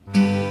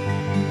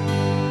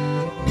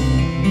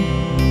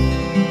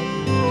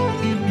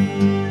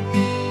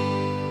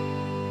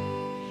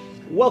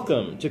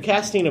Welcome to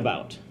Casting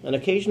About, an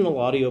occasional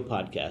audio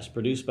podcast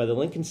produced by the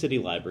Lincoln City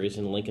Libraries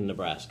in Lincoln,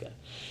 Nebraska.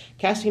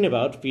 Casting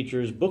About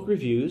features book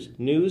reviews,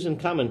 news, and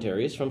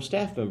commentaries from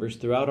staff members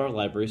throughout our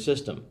library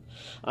system.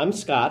 I'm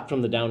Scott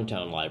from the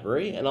Downtown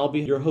Library, and I'll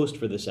be your host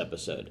for this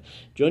episode.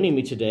 Joining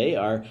me today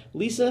are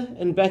Lisa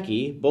and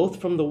Becky,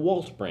 both from the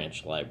Walt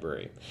Branch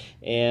Library.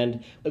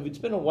 And it's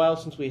been a while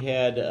since we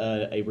had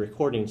a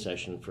recording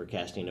session for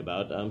Casting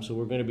About, so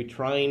we're going to be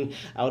trying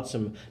out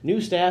some new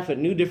staff at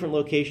new different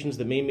locations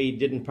that maybe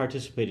didn't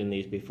participate in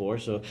these before.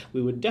 So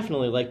we would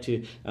definitely like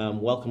to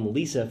welcome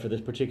Lisa for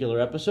this particular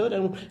episode.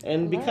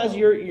 And because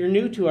you're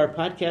new to our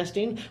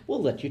podcasting,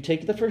 we'll let you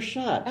take the first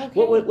shot. Okay.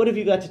 What have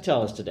you got to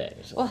tell us today?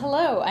 Well,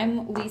 hello.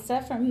 I'm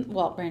Lisa from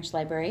Walt Branch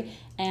Library,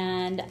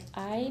 and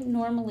I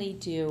normally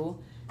do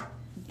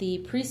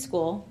the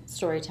preschool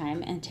story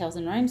time and Tales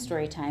and Rhyme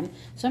story time.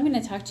 So I'm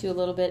going to talk to you a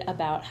little bit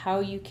about how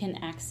you can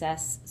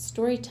access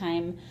story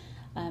time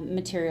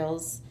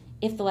materials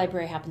if the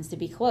library happens to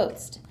be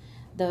closed.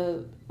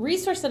 The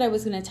resource that I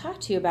was going to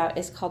talk to you about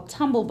is called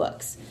Tumble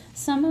Books.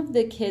 Some of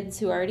the kids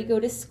who already go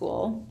to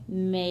school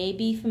may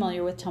be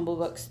familiar with Tumble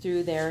Books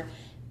through their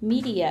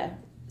media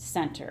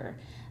center.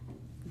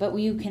 But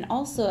you can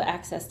also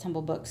access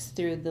Tumble Books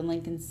through the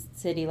Lincoln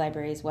City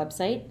Library's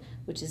website,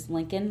 which is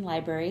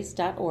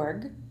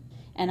lincolnlibraries.org.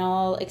 And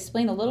I'll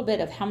explain a little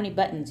bit of how many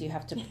buttons you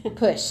have to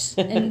push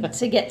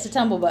to get to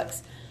Tumble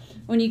Books.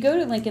 When you go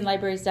to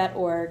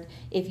lincolnlibraries.org,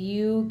 if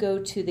you go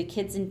to the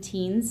Kids and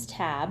Teens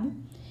tab,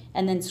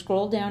 and then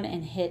scroll down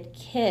and hit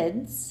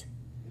Kids,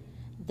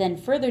 then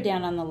further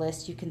down on the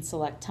list you can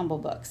select Tumble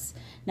Books.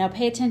 Now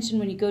pay attention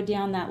when you go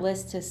down that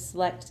list to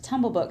select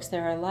Tumble Books.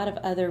 There are a lot of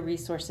other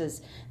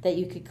resources that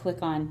you could click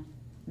on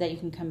that you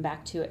can come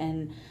back to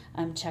and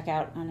check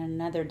out on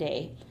another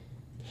day.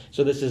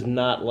 So this is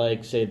not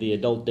like, say, the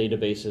adult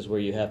databases where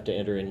you have to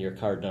enter in your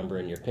card number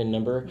and your PIN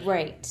number?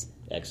 Right.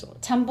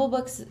 Excellent. Tumble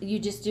Books, you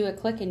just do a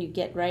click and you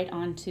get right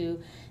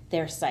onto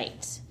their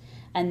site.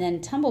 And then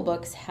Tumble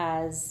Books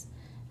has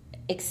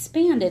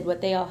expanded what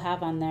they all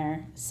have on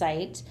their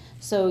site,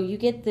 so you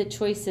get the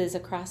choices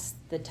across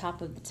the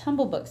top of the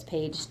Tumble Books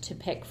page to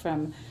pick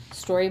from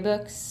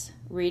storybooks,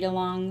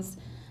 read-alongs,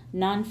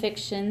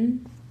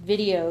 nonfiction,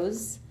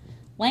 videos,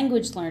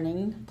 language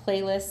learning,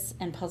 playlists,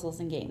 and puzzles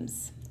and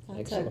games.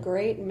 That's Excellent. a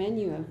great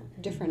menu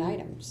of different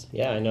items.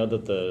 Yeah, I know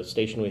that the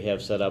station we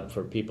have set up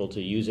for people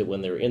to use it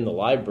when they're in the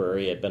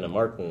library at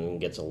Benna-Martin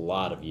gets a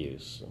lot of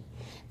use.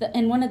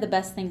 And one of the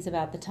best things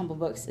about the Tumble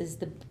Books is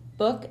the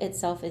book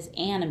itself is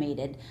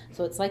animated,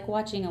 so it's like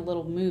watching a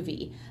little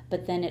movie,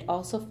 but then it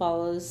also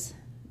follows,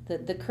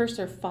 the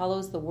cursor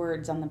follows the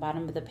words on the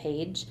bottom of the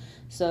page.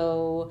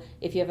 So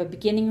if you have a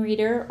beginning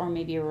reader or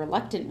maybe a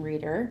reluctant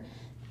reader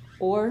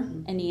or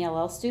an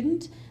ELL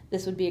student,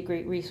 this would be a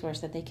great resource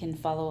that they can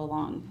follow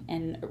along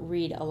and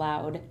read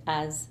aloud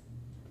as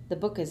the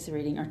book is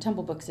reading, or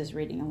Tumble Books is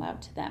reading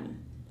aloud to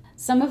them.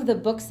 Some of the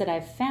books that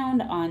I've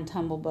found on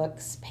Tumble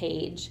Books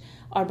page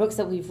are books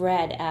that we've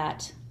read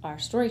at our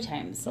story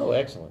times. Oh,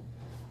 excellent.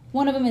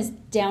 One of them is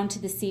Down to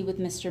the Sea with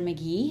Mr.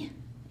 McGee.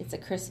 It's a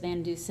Chris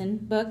Van Dusen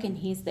book, and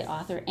he's the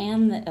author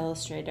and the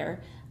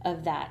illustrator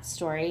of that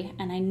story.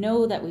 And I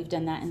know that we've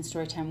done that in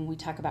story time when we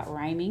talk about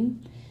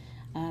rhyming.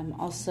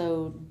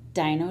 Also,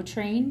 Dino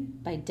Train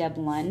by Deb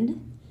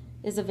Lund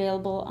is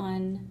available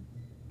on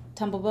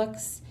Tumble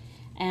Books.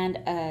 And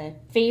a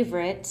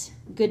favorite,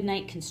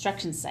 Goodnight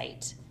Construction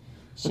Site.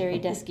 Sherry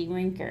Deskey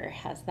Rinker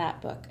has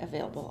that book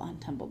available on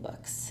Tumble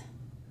Books.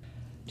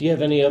 Do you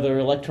have any other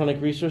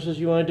electronic resources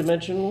you wanted to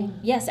mention?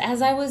 Yes,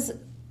 as I was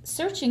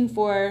searching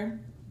for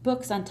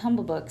books on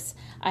Tumble Books,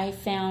 I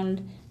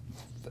found,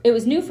 it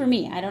was new for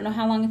me, I don't know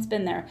how long it's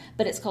been there,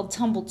 but it's called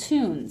Tumble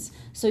Tunes.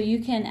 So you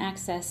can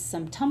access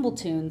some Tumble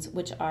Tunes,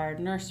 which are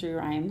nursery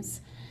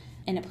rhymes,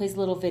 and it plays a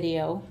little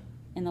video,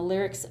 and the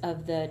lyrics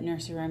of the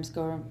nursery rhymes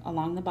go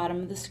along the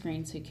bottom of the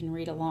screen so you can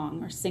read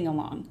along or sing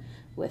along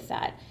with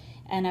that.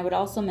 And I would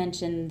also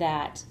mention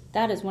that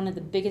that is one of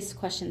the biggest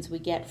questions we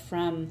get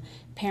from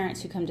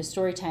parents who come to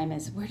Storytime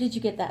is, where did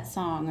you get that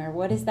song? Or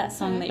what is that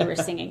song that you were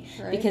singing?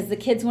 Right. Because the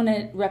kids want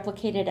to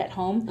replicate it at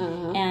home.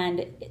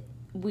 And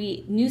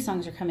new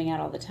songs are coming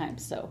out all the time,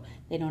 so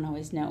they don't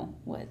always know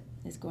what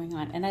is going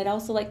on. And I'd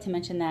also like to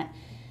mention that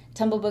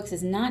Tumble Books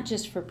is not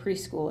just for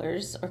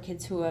preschoolers or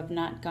kids who have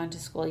not gone to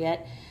school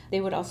yet. They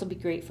would also be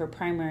great for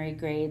primary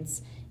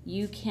grades.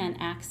 You can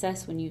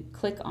access, when you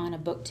click on a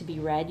book to be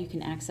read, you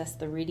can access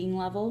the reading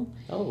level.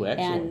 Oh,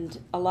 excellent. And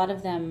a lot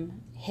of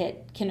them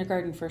hit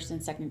kindergarten, first, and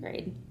second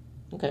grade.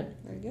 Okay.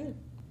 Very good.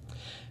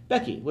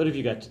 Becky, what have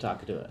you got to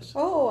talk to us?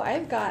 Oh,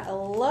 I've got a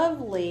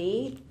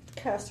lovely,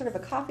 sort of a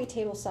coffee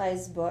table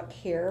size book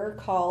here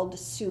called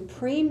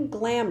Supreme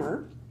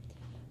Glamour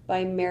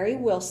by Mary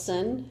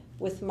Wilson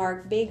with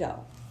Mark Bago.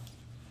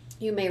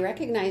 You may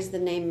recognize the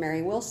name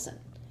Mary Wilson.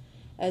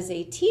 As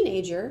a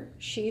teenager,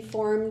 she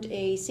formed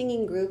a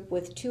singing group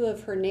with two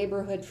of her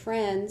neighborhood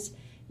friends,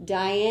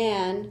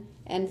 Diane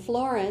and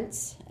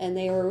Florence, and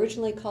they were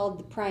originally called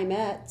the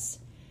Primettes,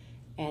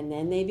 and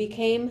then they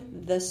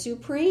became the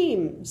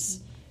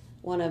Supremes.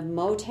 one of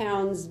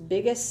Motown's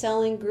biggest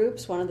selling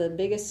groups, one of the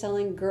biggest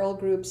selling girl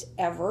groups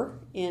ever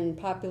in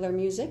popular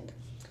music.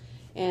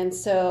 And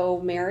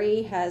so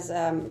Mary has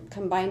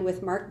combined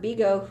with Mark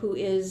Bego, who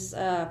is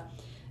a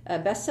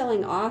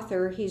best-selling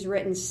author. He's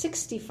written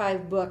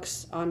 65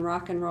 books on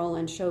rock and roll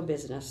and show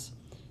business.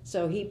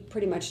 So he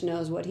pretty much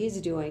knows what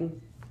he's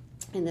doing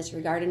in this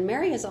regard. And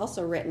Mary has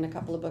also written a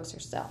couple of books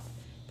herself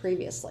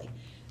previously.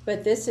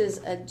 But this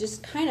is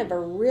just kind of a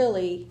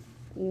really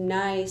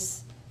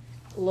nice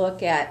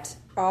look at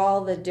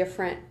all the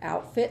different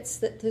outfits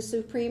that the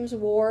Supremes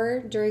wore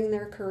during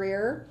their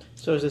career.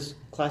 So is this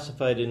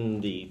classified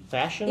in the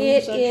fashion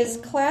It section? is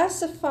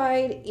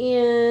classified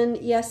in,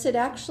 yes, it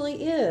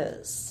actually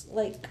is,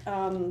 like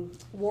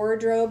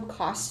wardrobe,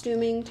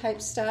 costuming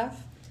type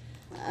stuff.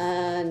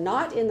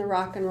 Not in the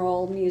rock and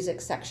roll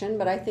music section,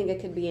 but I think it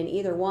could be in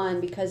either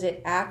one because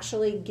it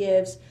actually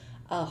gives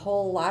a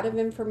whole lot of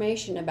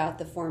information about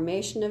the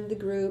formation of the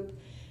group,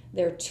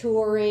 their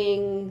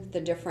touring,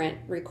 the different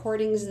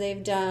recordings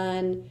they've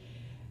done,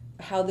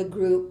 how the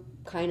group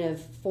kind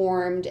of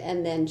formed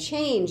and then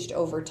changed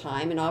over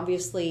time, and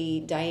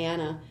obviously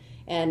Diana.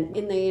 And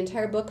in the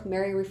entire book,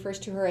 Mary refers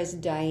to her as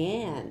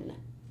Diane.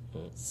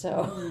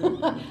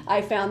 So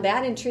I found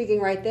that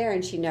intriguing right there,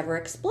 and she never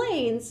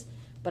explains,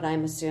 but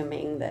I'm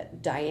assuming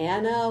that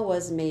Diana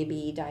was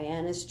maybe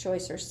Diana's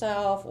choice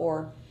herself,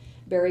 or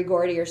Berry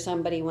Gordy or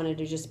somebody wanted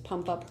to just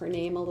pump up her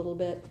name a little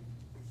bit.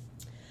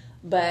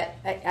 But,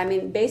 I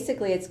mean,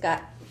 basically it's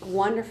got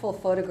wonderful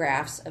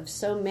photographs of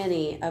so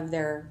many of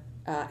their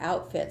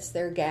outfits,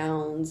 their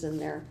gowns and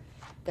their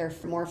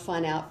more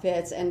fun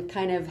outfits, and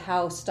kind of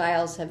how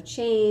styles have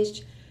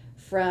changed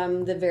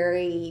from the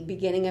very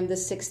beginning of the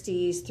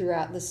 60s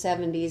throughout the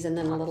 70s and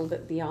then a little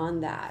bit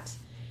beyond that.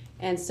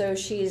 And so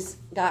she's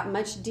got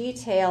much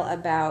detail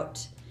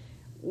about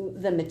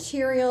the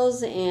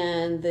materials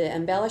and the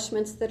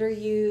embellishments that are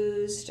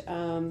used,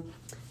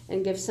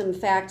 and give some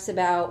facts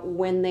about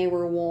when they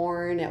were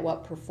worn, at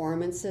what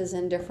performances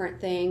and different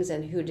things,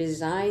 and who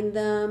designed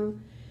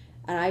them.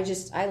 And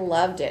I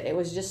loved it. It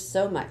was just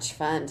so much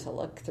fun to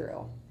look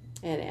through.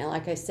 And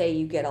like I say,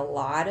 you get a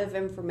lot of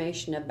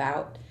information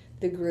about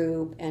the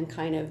group and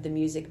kind of the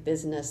music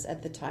business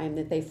at the time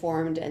that they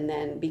formed and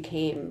then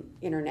became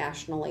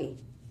internationally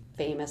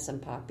famous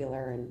and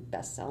popular and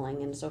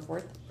best-selling and so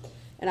forth.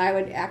 And I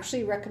would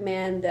actually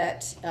recommend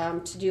that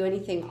to do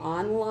anything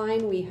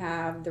online, we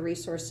have the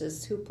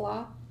resources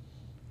Hoopla,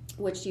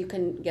 which you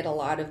can get a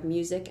lot of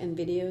music and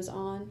videos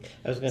on.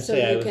 I was going to so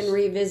say, you can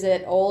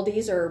revisit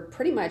oldies or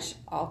pretty much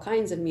all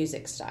kinds of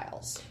music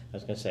styles. I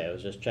was going to say, I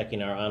was just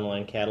checking our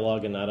online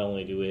catalog, and not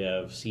only do we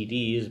have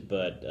CDs,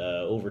 but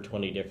over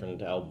 20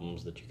 different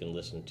albums that you can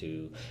listen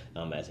to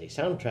as a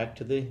soundtrack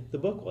to the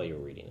book while you're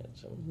reading it.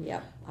 So,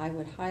 yep, I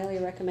would highly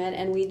recommend.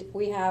 And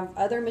we have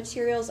other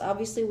materials.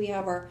 Obviously, we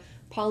have our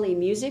Poly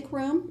Music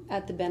Room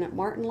at the Bennett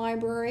Martin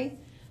Library.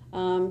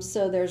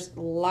 So there's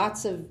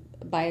lots of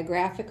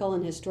biographical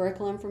and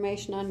historical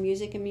information on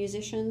music and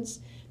musicians,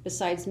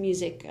 besides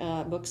music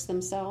books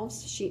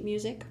themselves, sheet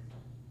music.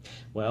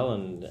 Well,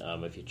 and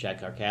if you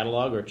check our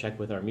catalog or check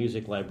with our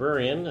music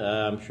librarian,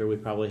 I'm sure we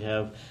probably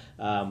have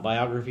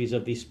biographies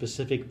of the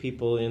specific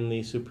people in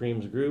the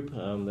Supremes group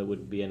that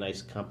would be a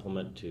nice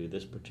complement to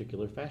this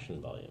particular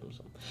fashion volume.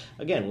 So,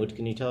 again,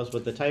 can you tell us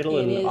what the title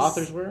and the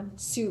authors were?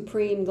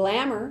 Supreme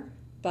Glamour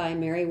by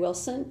Mary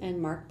Wilson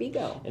and Mark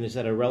Bego. And is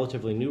that a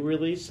relatively new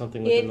release,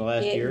 something within the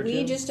last year or two?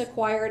 We just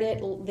acquired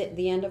it at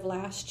the end of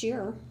last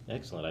year.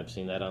 Excellent. I've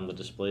seen that on the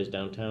displays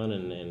downtown,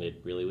 and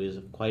it really was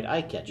quite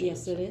eye-catching.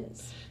 Yes, it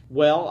is.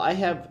 Well, I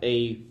have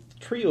a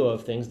trio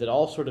of things that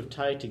all sort of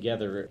tie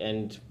together,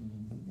 and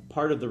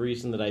part of the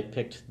reason that I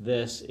picked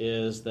this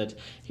is that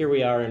here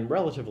we are in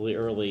relatively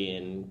early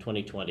in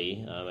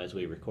 2020 as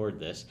we record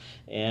this,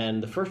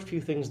 and the first few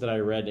things that I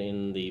read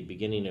in the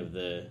beginning of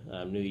the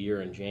new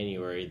year in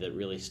January that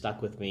really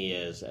stuck with me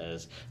as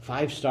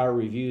 5-star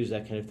reviews,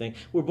 that kind of thing,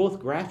 were both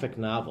graphic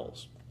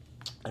novels.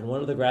 And one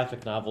of the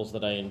graphic novels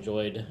that I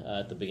enjoyed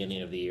at the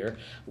beginning of the year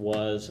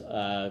was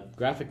a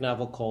graphic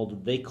novel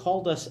called They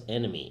Called Us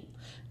Enemy,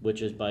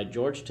 which is by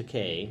George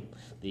Takei,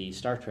 the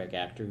Star Trek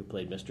actor who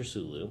played Mr.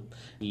 Sulu.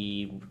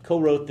 He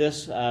co-wrote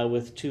this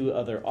with 2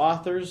 other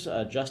authors,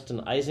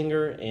 Justin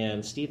Eisinger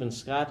and Stephen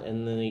Scott,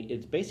 and then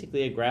it's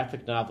basically a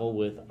graphic novel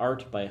with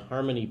art by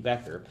Harmony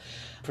Becker.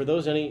 For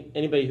those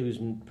anybody who's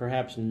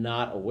perhaps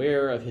not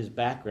aware of his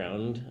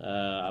background,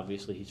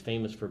 obviously he's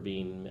famous for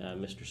being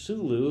Mr.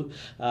 Sulu,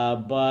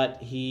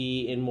 but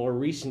he, in more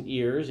recent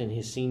years, in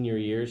his senior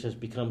years, has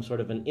become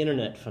sort of an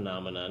internet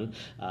phenomenon.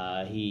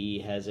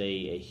 He has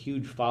a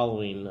huge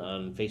following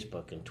on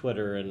Facebook and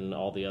Twitter and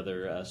all the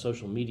other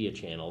social media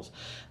channels,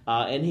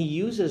 and he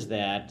uses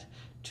that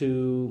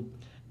to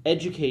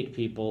educate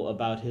people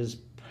about his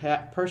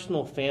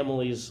personal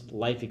family's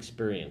life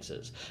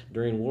experiences.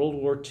 During World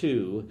War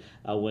II,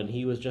 when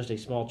he was just a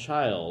small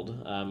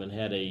child and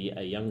had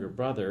a younger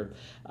brother,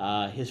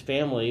 his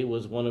family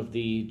was one of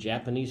the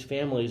Japanese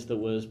families that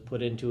was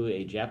put into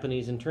a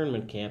Japanese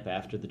internment camp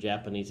after the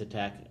Japanese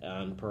attack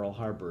on Pearl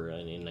Harbor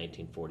in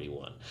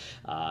 1941.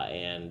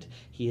 And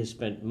he has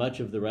spent much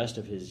of the rest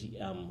of his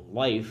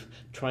life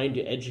trying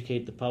to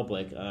educate the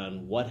public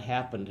on what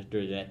happened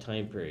during that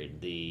time period.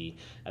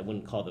 I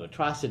wouldn't call them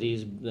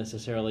atrocities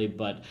necessarily,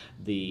 but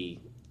the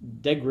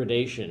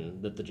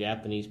degradation that the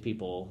Japanese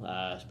people,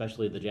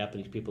 especially the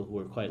Japanese people who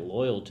were quite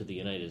loyal to the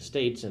United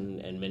States,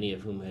 and many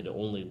of whom had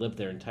only lived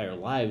their entire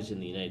lives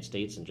in the United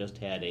States and just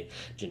had a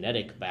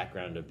genetic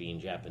background of being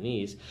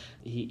Japanese,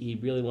 he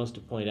really wants to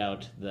point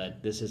out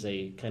that this is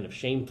a kind of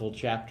shameful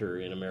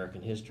chapter in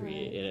American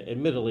history. Right.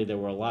 Admittedly, there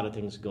were a lot of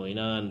things going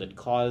on that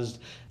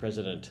caused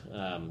President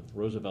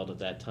Roosevelt at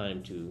that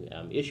time to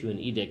issue an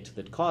edict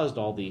that caused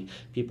all the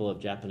people of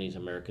Japanese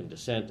American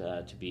descent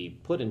to be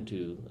put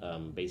into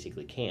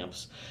basically camps,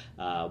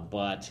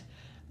 but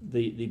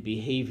the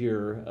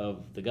behavior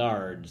of the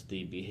guards,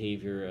 the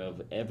behavior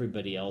of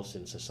everybody else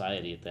in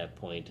society at that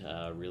point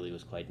really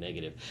was quite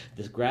negative.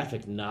 This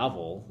graphic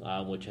novel,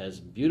 which has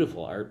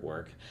beautiful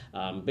artwork,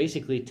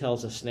 basically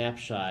tells a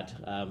snapshot,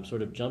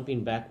 sort of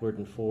jumping backward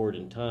and forward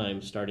in time,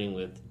 starting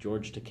with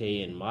George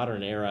Takei in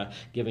modern era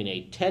giving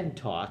a TED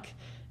Talk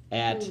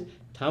at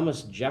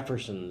Thomas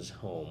Jefferson's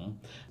home,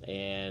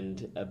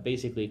 and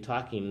basically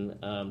talking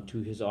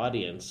to his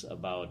audience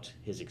about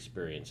his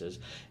experiences,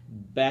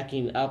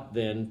 backing up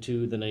then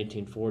to the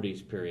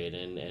 1940s period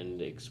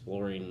and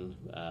exploring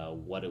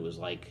what it was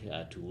like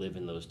to live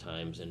in those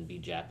times and be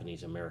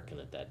Japanese American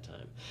at that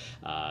time.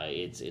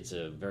 It's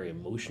a very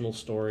emotional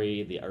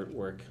story. The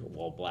artwork,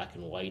 while black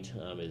and white,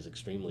 is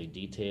extremely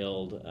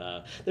detailed.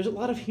 There's a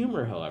lot of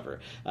humor, however.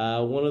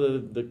 One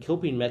of the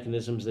coping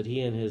mechanisms that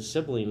he and his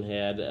sibling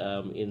had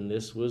in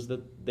this was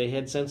that they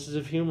had senses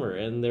of humor,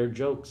 and their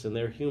jokes and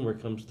their humor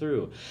comes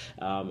through.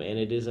 And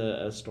it is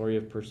a story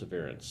of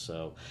perseverance.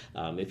 So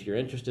if you're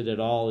interested at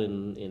all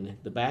in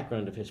the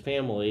background of his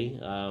family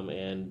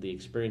and the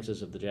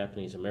experiences of the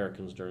Japanese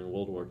Americans during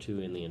World War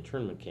II in the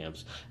internment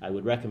camps, I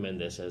would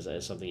recommend this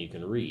as something you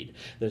can read.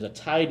 There's a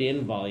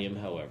tied-in volume,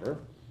 however,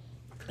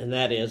 and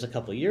that is, a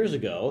couple of years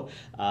ago,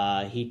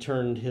 he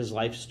turned his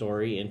life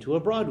story into a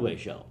Broadway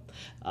show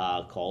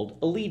called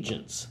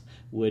Allegiance,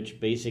 which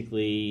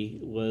basically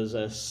was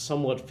a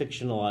somewhat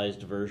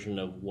fictionalized version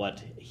of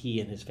what he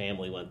and his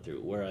family went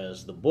through.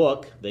 Whereas the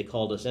book, They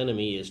Called Us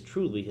Enemy, is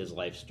truly his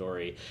life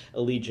story.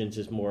 Allegiance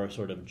is more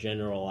sort of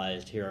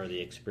generalized, here are the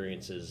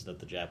experiences that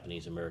the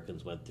Japanese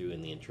Americans went through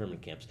in the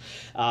internment camps.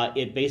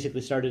 It basically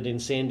started in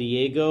San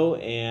Diego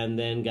and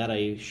then got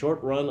a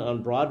short run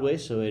on Broadway,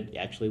 so it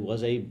actually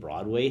was a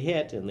Broadway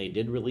hit, and they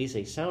did release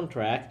a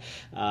soundtrack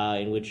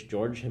in which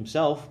George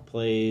himself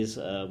plays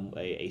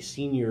a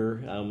senior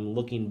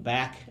looking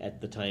back at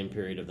the time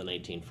period of the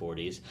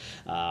 1940s,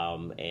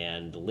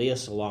 and Lea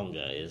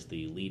Salonga is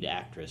the lead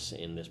actress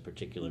in this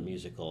particular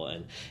musical,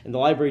 and the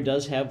library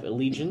does have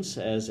Allegiance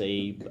as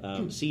a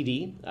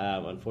CD.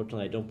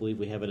 Unfortunately, I don't believe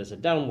we have it as a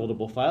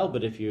downloadable file,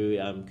 but if you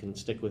can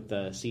stick with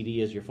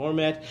CD as your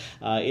format,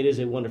 it is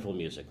a wonderful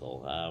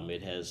musical.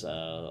 It has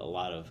a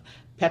lot of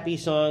peppy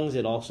songs.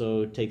 It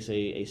also takes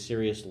a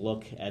serious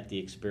look at the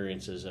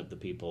experiences of the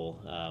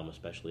people,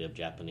 especially of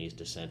Japanese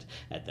descent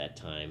at that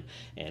time,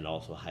 and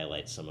also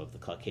highlights some of the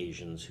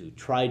Caucasians who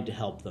tried to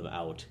help them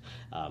out.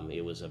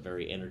 It was a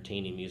very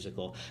entertaining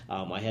musical.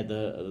 I had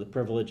the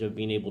privilege of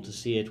being able to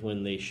see it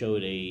when they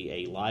showed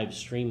a live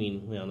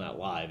streaming, well, not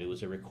live, it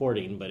was a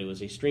recording, but it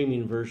was a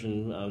streaming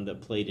version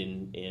that played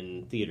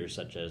in theaters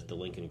such as the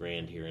Lincoln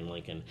Grand here in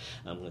Lincoln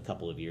a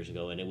couple of years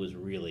ago, and it was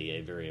really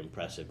a very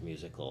impressive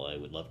musical. I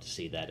would love to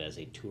see that as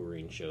a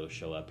touring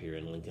show up here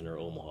in Lincoln or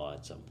Omaha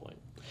at some point.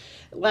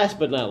 Last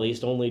but not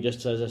least, only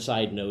just as a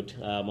side note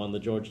on the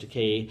George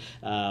Takei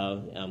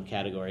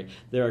category,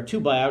 there are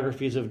two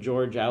biographies of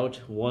George out.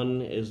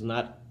 One is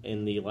not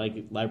in the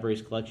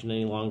library's collection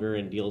any longer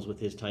and deals with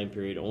his time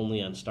period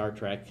only on Star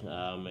Trek,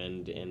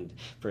 and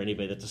for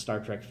anybody that's a Star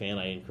Trek fan,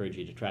 I encourage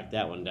you to track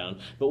that one down.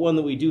 But one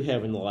that we do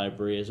have in the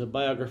library is a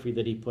biography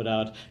that he put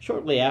out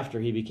shortly after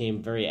he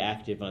became very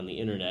active on the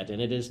internet, and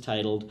it is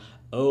titled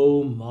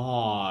Oh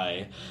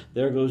My,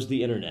 There Goes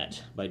the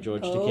Internet by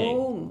George Takei.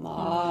 Oh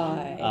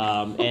my.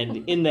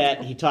 And in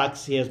that,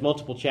 he has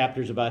multiple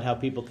chapters about how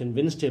people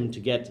convinced him to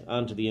get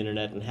onto the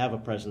internet and have a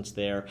presence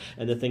there,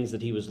 and the things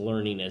that he was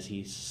learning as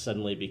he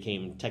suddenly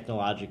became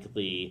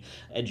technologically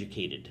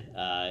educated.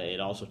 It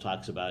also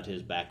talks about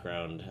his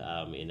background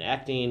in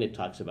acting. It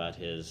talks about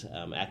his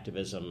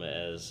activism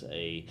as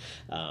a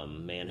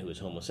man who is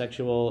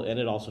homosexual, and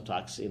it also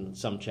talks in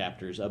some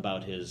chapters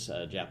about his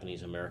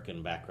Japanese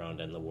American background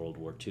and the World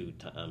War II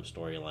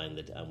storyline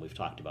that we've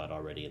talked about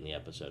already in the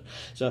episode.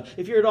 So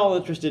if you're at all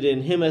interested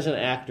in him as an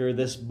actor.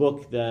 This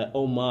book, the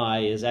Oh My,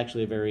 is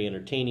actually a very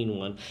entertaining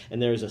one,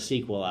 and there's a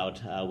sequel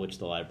out which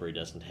the library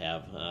doesn't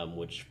have,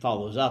 which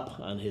follows up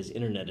on his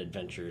internet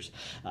adventures.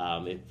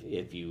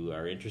 If you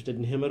are interested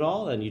in him at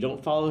all and you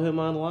don't follow him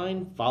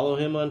online, follow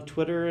him on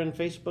Twitter and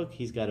Facebook.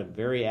 He's got a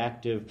very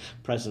active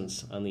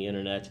presence on the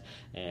internet,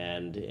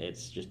 and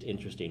it's just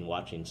interesting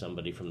watching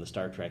somebody from the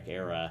Star Trek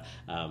era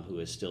who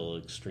is still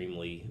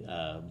extremely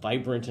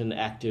vibrant and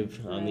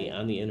active on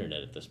the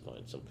internet at this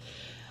point. So,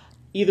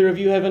 either of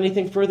you have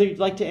anything further you'd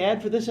like to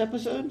add for this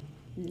episode?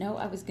 No,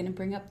 I was going to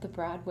bring up the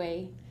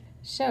Broadway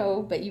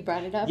show, but you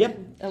brought it up. Yep.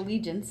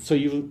 Allegiance. So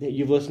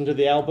you've listened to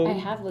the album? I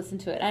have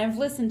listened to it. I've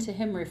listened to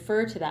him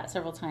refer to that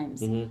several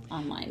times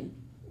online.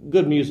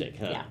 Good music,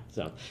 huh? Yeah.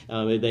 So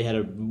they had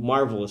a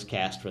marvelous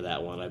cast for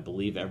that one. I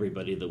believe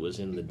everybody that was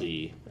in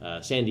the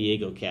San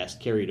Diego cast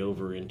carried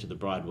over into the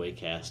Broadway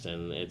cast,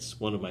 and it's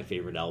one of my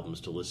favorite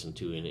albums to listen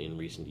to in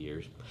recent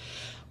years.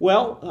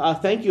 Well,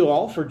 thank you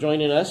all for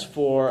joining us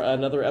for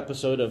another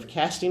episode of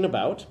Casting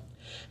About.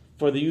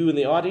 For you in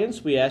the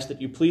audience, we ask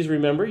that you please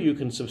remember you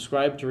can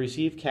subscribe to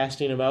receive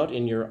Casting About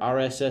in your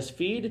RSS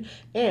feed,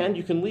 and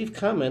you can leave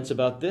comments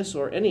about this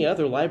or any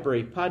other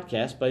library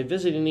podcast by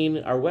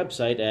visiting our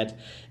website at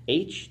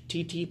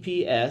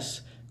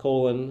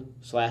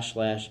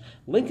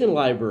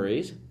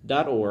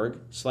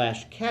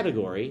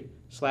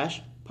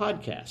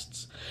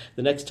https://lincolnlibraries.org/category/podcasts.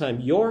 The next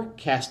time you're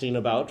casting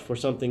about for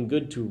something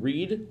good to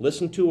read,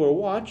 listen to, or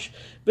watch,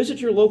 visit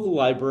your local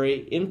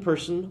library in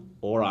person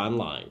or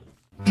online.